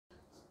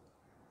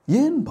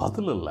ஏன்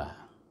பதில் இல்லை?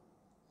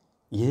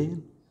 ஏன்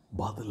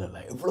பதில்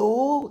இல்லை? இவ்வளோ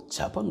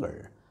ஜபங்கள்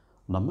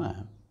நம்ம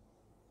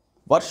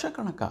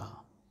வருஷக்கணக்காக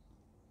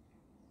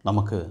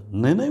நமக்கு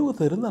நினைவு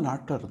தெரிந்த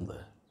நாட்டில் இருந்து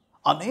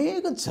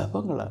அநேக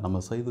ஜபங்களை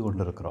நம்ம செய்து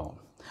கொண்டிருக்கிறோம்.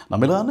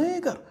 நம்மள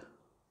அநேகர்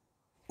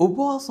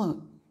உபவாசம்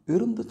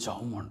இருந்து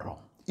ஜபம்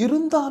பண்ணுறோம்,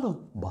 இருந்தாலும்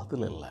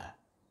பதில் இல்லை.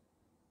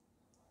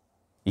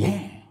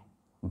 ஏன்?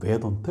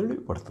 வேதம்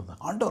தெளிவுபடுத்துது.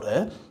 ஆண்டவர்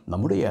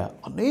நம்முடைய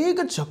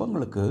அநேக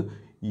ஜபங்களுக்கு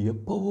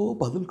எப்போவோ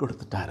பதில்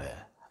கொடுத்துட்டாரு.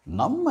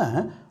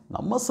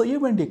 நம்ம செய்ய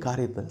வேண்டிய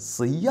காரியத்தை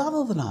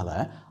செய்யாததுனால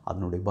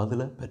அதனுடைய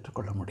பதிலை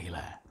பெற்றுக்கொள்ள முடியல.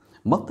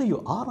 மத்தேயு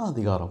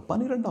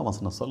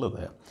 6:12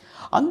 சொல்லுது,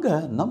 அங்கே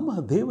நம்ம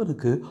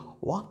தேவனுக்கு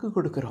வாக்கு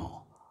கொடுக்கிறோம்,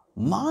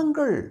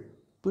 நாங்கள்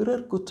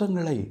பிறர்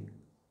குற்றங்களை,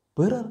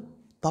 பிறர்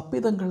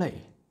தப்பிதங்களை,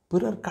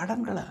 பிறர்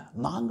கடன்களை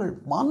நாங்கள்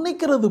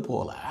மன்னிக்கிறது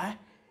போல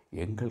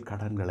எங்கள்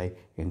கடன்களை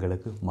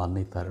எங்களுக்கு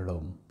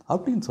மன்னித்தருளும்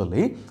அப்படின்னு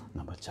சொல்லி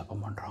நம்ம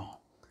ஜெபம் பண்ணுறோம்.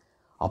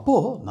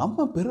 அப்போது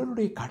நம்ம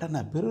பிறருடைய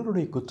கடனை,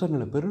 பிறருடைய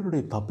குற்றங்களை,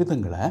 பிறருடைய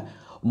தப்பிதங்களை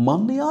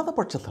மன்னியாத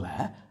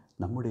பட்சத்தில்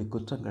நம்முடைய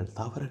குற்றங்கள்,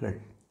 தவறுகள்,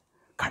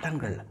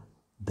 கடன்கள்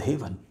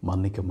தேவன்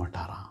மன்னிக்க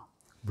மாட்டாராம்.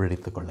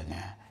 விழித்து கொள்ளுங்க.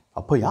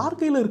 அப்போ யார்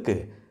கையில்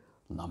இருக்குது?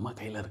 நம்ம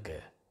கையில்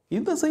இருக்குது.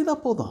 இந்த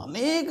செய்தால் போதும்,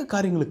 அநேக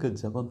காரியங்களுக்கு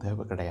ஜெபம்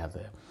தேவை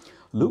கிடையாது.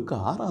 லூக்கா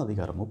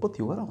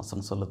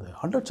 6:31 சொல்லுது,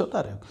 ஆண்டவர்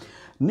சொல்றாரு,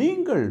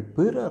 நீங்கள்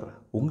பிறர்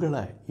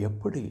உங்களை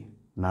எப்படி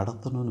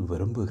நடத்தணும்னு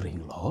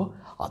விரும்புகிறீங்களோ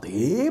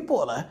அதே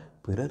போல்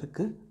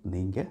பிறருக்கு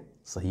நீங்கள்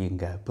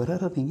செய்யுங்க,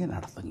 பிறரை நீங்கள்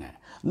நடத்துங்க.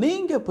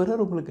 நீங்கள்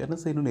பிறர் உங்களுக்கு என்ன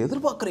செய்யணும்னு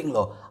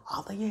எதிர்பார்க்குறீங்களோ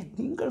அதையே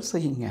நீங்கள்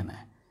செய்யுங்கன்னு.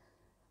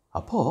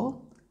 அப்போது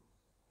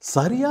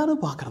சரியான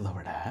பார்க்குறத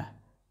விட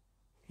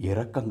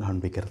இரக்கம்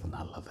காண்பிக்கிறது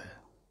நல்லது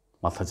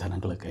மற்ற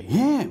ஜனங்களுக்கு.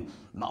 ஏன்?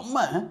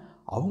 நம்ம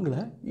அவங்கள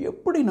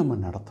எப்படி நம்ம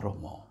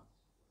நடத்துகிறோமோ,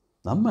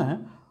 நம்ம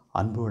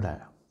அன்போட,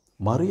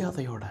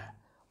 மரியாதையோட,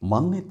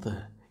 மன்னித்து,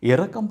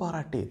 இரக்கம்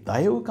பாராட்டி,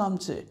 தயவு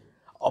காமிச்சு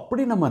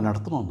அப்படி நம்ம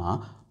நடத்தினோம்னா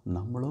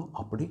நம்மளும்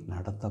அப்படி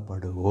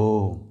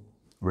நடத்தப்படுவோம்.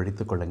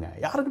 விழித்து கொள்ளுங்க.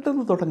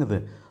 யாருக்கிட்டேருந்து தொடங்குது?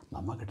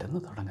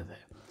 நம்மக்கிட்டேருந்து தொடங்குது.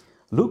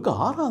 லூக்கா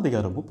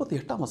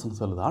 6:38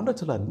 சொல்லுது, ஆண்டவர்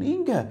சொல்றார்,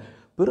 நீங்கள்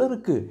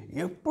பிறருக்கு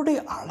எப்படி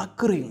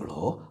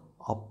அளக்குறீங்களோ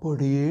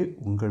அப்படியே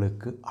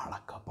உங்களுக்கு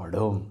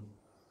அளக்கப்படும்.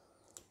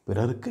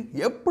 பிறருக்கு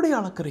எப்படி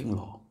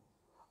அளக்குறீங்களோ,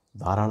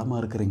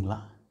 தாராளமாக இருக்கிறீங்களா,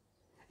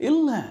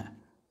 இல்லை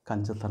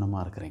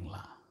கஞ்சத்தனமாக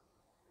இருக்கிறீங்களா,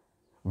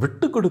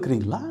 விட்டு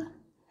கொடுக்குறீங்களா,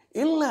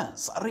 இல்லை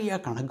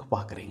சரியாக கணக்கு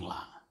பார்க்குறீங்களா?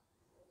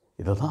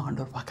 இதை தான்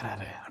ஆண்டவர்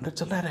பார்க்குறாரு. ஆண்டவர்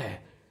சொல்கிறாரு,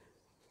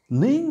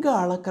 நீங்கள்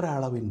அளக்கிற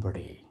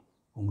அளவின்படி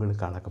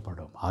உங்களுக்கு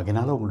அளக்கப்படும்.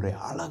 ஆகையினால உங்களுடைய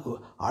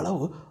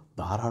அளவு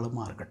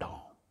தாராளமாக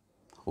இருக்கட்டும்,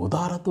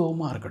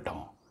 உதாரத்துவமாக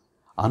இருக்கட்டும்,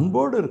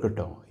 அன்போடு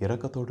இருக்கட்டும்,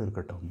 இரக்கத்தோடு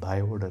இருக்கட்டும்,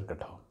 தயவோடு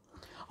இருக்கட்டும்.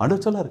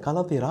 ஆண்டவர் சொல்றார்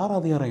கலாத்தியர்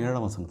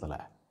 6:7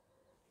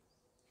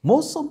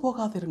 மோசம்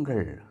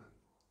போகாதிருங்கள்,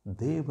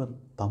 தேவன்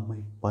தம்மை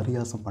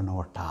பரியாசம் பண்ண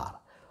மாட்டார்.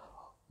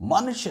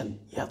 மனுஷன்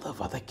எதை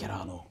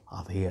விதைக்கிறானோ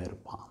அதையே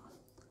இருப்பான்.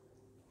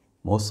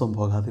 மோசம்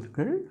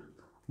போகாதீர்கள்,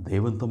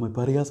 தேவன் தம்மை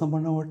பரியாசம்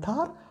பண்ண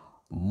மாட்டார்,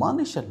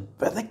 மனுஷன்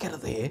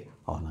விதைக்கிறதே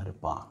அவன்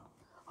இருப்பான்.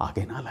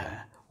 ஆகையினால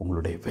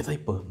உங்களுடைய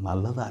விதைப்பு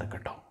நல்லதாக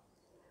இருக்கட்டும்,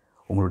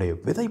 உங்களுடைய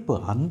விதைப்பு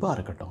அன்பாக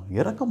இருக்கட்டும்,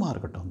 இரக்கமாக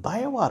இருக்கட்டும்,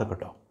 தயவாக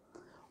இருக்கட்டும்,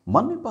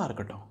 மன்னிப்பாக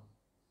இருக்கட்டும்,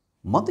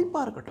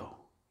 மதிப்பாக இருக்கட்டும்.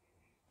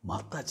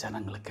 மற்ற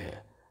ஜனங்களுக்கு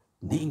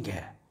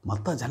நீங்கள்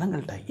மற்ற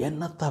ஜனங்கள்கிட்ட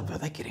என்னத்தை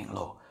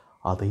விதைக்கிறீங்களோ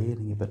அதையே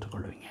நீங்கள்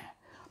பெற்றுக்கொள்வீங்க.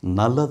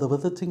 நல்லதை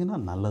விதைச்சிங்கன்னா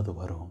நல்லது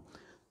வரும்,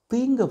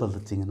 தீங்கு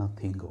விதைச்சிங்கன்னா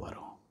தீங்கு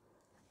வரும்.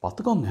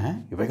 பார்த்துக்கோங்க.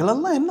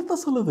 இவைகளெல்லாம் என்னத்தை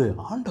சொல்லுது?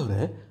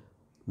 ஆண்டவர்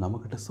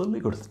நம்மக்கிட்ட சொல்லி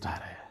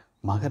கொடுத்துட்டாரு,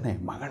 மகனே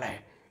மகளே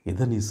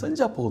இதை நீ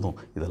செஞ்சால் போதும்,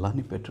 இதெல்லாம்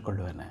நீ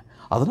பெற்றுக்கொள்வேன்னு.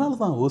 அதனால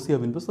தான்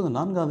ஓசியாவின் புத்தகம்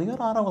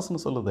 4:6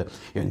 சொல்லுது,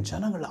 என்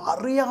ஜனங்கள்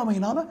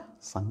அறியாமையினால்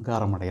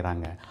சங்காரம்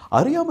அடைகிறாங்க.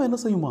 அறியாமல் என்ன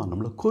செய்யுமா?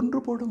 நம்மளை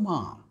கொன்று போடுமா,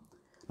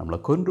 நம்மளை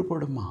கொன்று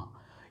போடுமா.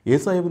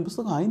 ஏசாயாவின்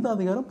புத்தகம்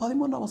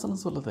 5:13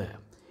 சொல்லுது,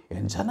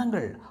 என்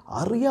ஜனங்கள்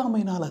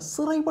அறியாமையினால்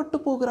சிறைப்பட்டு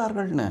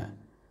போகிறார்கள்னு.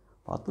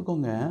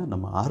 பார்த்துக்கோங்க.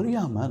 நம்ம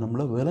அறியாமல்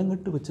நம்மளை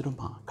விலங்கிட்டு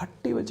வச்சிடுமா,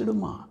 கட்டி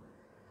வச்சிடுமா.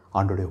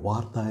 ஆண்டோடைய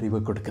வார்த்தை அறிவை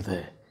கொடுக்குது.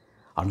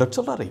 ஆண்டவர்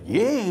சொல்கிறாரு,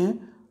 ஏன்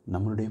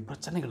நம்மளுடைய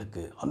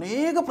பிரச்சனைகளுக்கு,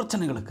 அநேக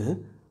பிரச்சனைகளுக்கு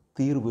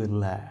தீர்வு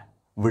இல்லை,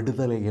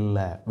 விடுதலை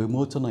இல்லை,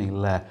 விமோச்சனம்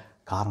இல்லை.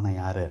 காரணம்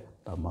யார்?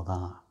 நம்ம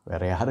தான்,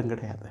 வேறு யாரும்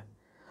கிடையாது,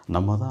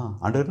 நம்ம தான்.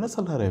 ஆண்டவர் என்ன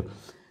சொல்கிறாரு?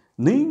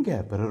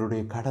 நீங்கள்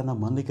பிறருடைய கடனை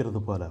மன்னிக்கிறது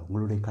போல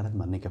உங்களுடைய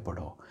கடன்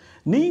மன்னிக்கப்படும்.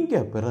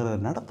 நீங்கள் பிறரை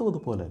நடத்துவது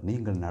போல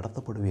நீங்கள்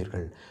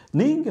நடத்தப்படுவீர்கள்.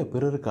 நீங்கள்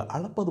பிறருக்கு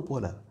அளப்பது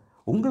போல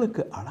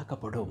உங்களுக்கு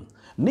அளக்கப்படும்.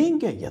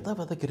 நீங்கள் எதை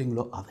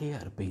விதைக்கிறீங்களோ அதையே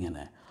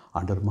இருப்பீங்கன்னு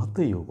ஆண்டவர்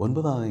மத்தேயு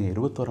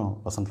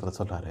 9:21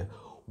 சொல்கிறாரு,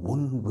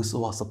 உன்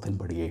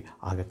விசுவாசத்தின்படியே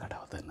ஆக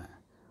கடவுதுன்னு.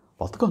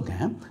 பார்த்துக்கோங்க.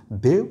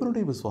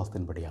 தேவனுடைய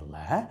விசுவாசத்தின்படி அல்ல,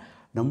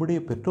 நம்முடைய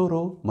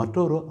பெற்றோரோ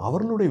மற்றோரோ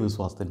அவர்களுடைய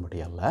விசுவாசத்தின்படி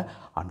அல்ல.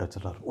 ஆண்டவர்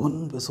சொல்கிறார், உன்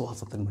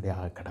விசுவாசத்தின்படி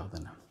ஆக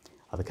கடவுதுன்னு.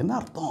 அதுக்கு என்ன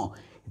அர்த்தம்?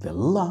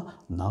 இதெல்லாம்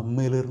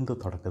நம்மிலிருந்து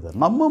தொடங்குது.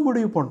 நம்ம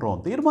முடிவு பண்ணுறோம்.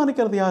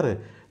 தீர்மானிக்கிறது யார்?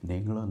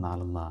 நீங்களும்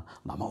நானும் தான்.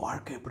 நம்ம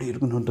வாழ்க்கை எப்படி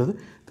இருக்கணுன்றது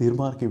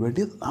தீர்மானிக்க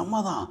வேண்டியது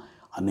நம்ம தான்.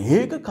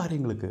 அநேக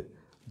காரியங்களுக்கு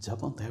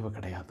ஜபம் தேவை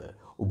கிடையாது,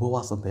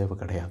 உபவாசம் தேவை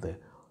கிடையாது,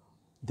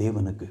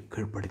 தேவனுக்கு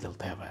கீழ்ப்படிதல்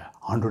தேவை.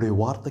 ஆண்டோடைய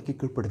வார்த்தைக்கு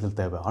கீழ்ப்படிதல்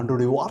தேவை.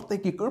 ஆண்டோடைய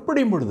வார்த்தைக்கு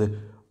கீழ்ப்படியும் பொழுது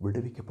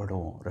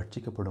விடுவிக்கப்படும்,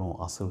 ரட்சிக்கப்படும்,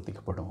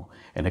 ஆசீர்வதிக்கப்படும்.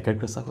 என்னை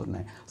கேட்கிற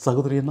சகோதரனே,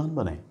 சகோதரிய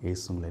நண்பனே,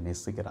 இயேசு உங்களை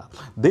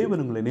நேசிக்கிறார். தேவன்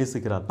உங்களை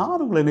நேசிக்கிறார்.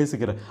 நான் உங்களை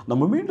நேசிக்கிறேன்.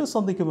 நம்ம மீண்டும்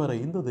சந்திக்கும்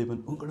வரை இந்த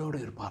தேவன் உங்களோடு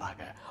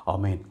இருப்பாராக.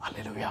 ஆமென்.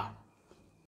 அல்லேலூயா.